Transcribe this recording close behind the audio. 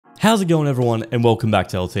How's it going everyone, and welcome back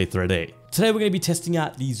to LT3D. Today we're going to be testing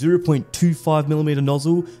out the 0.25mm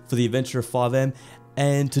nozzle for the Adventurer 5M,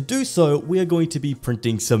 and to do so we are going to be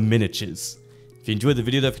printing some miniatures. If you enjoyed the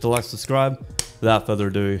video, don't forget to like, subscribe. Without further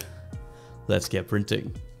ado, let's get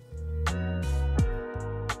printing.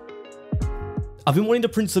 I've been wanting to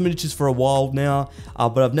print some miniatures for a while now,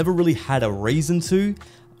 but I've never really had a reason to.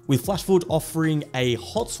 With Flashforge offering a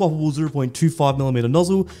hot swappable 0.25mm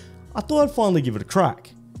nozzle, I thought I'd finally give it a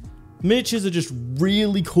crack. Miniatures are just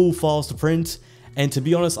really cool files to print, and to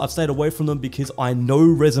be honest, I've stayed away from them because I know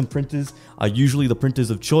resin printers are usually the printers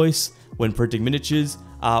of choice when printing miniatures,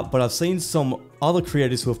 but I've seen some other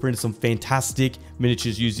creators who have printed some fantastic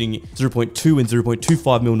miniatures using 0.2 and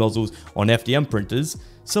 0.25mm nozzles on FDM printers,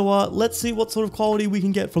 so let's see what sort of quality we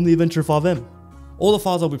can get from the Adventurer 5M. All the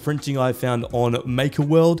files I'll be printing I found on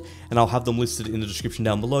MakerWorld, and I'll have them listed in the description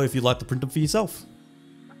down below if you'd like to print them for yourself.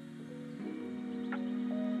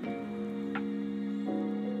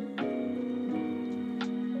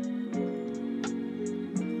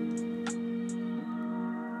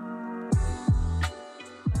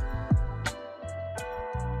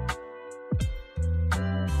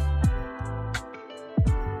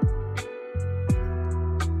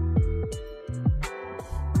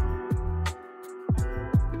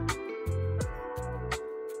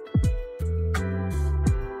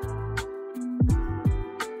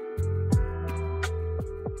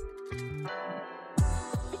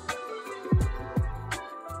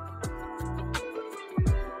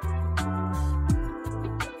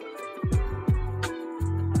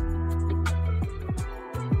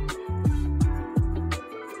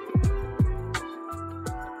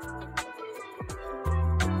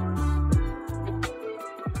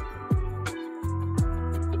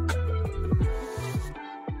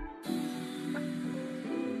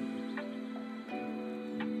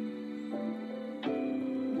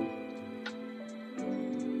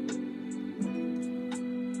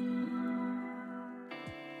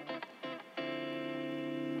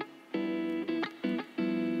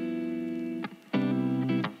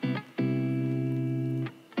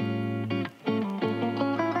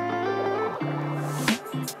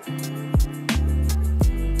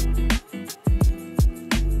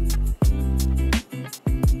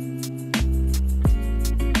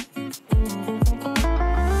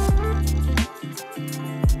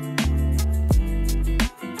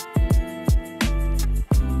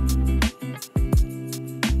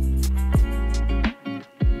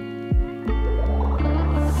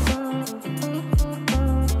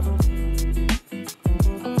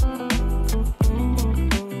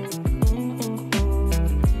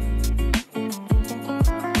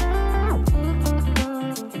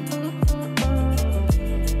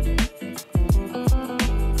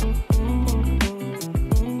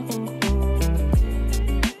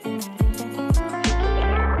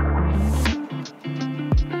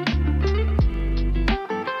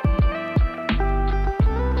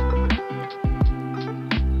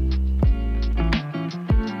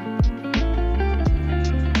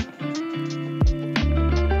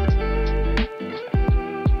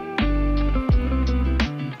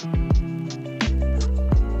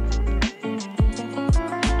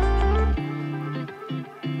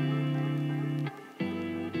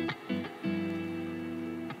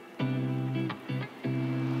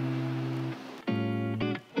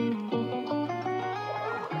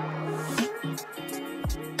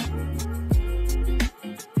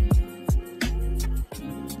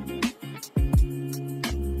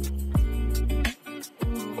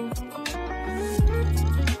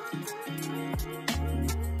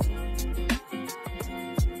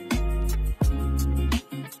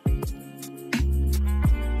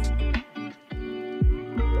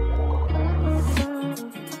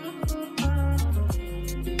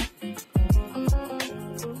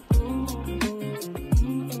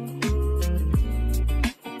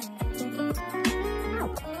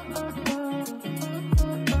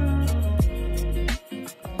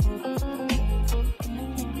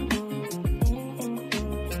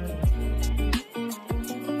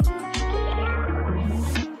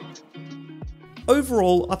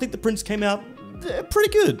 Overall, I think the prints came out pretty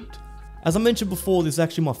good. As I mentioned before, this is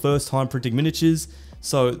actually my first time printing miniatures,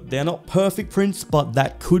 so they're not perfect prints, but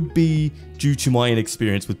that could be due to my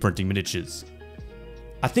inexperience with printing miniatures.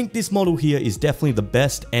 I think this model here is definitely the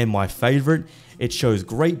best and my favorite. It shows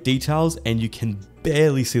great details and you can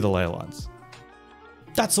barely see the layer lines.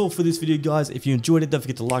 That's all for this video, guys. If you enjoyed it, don't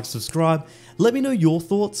forget to like and subscribe. Let me know your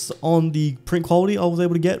thoughts on the print quality I was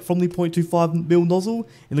able to get from the 0.25mm nozzle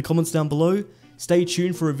in the comments down below. Stay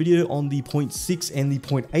tuned for a video on the 0.6 and the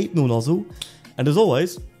 0.8mm nozzle. And as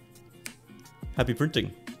always, happy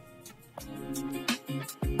printing.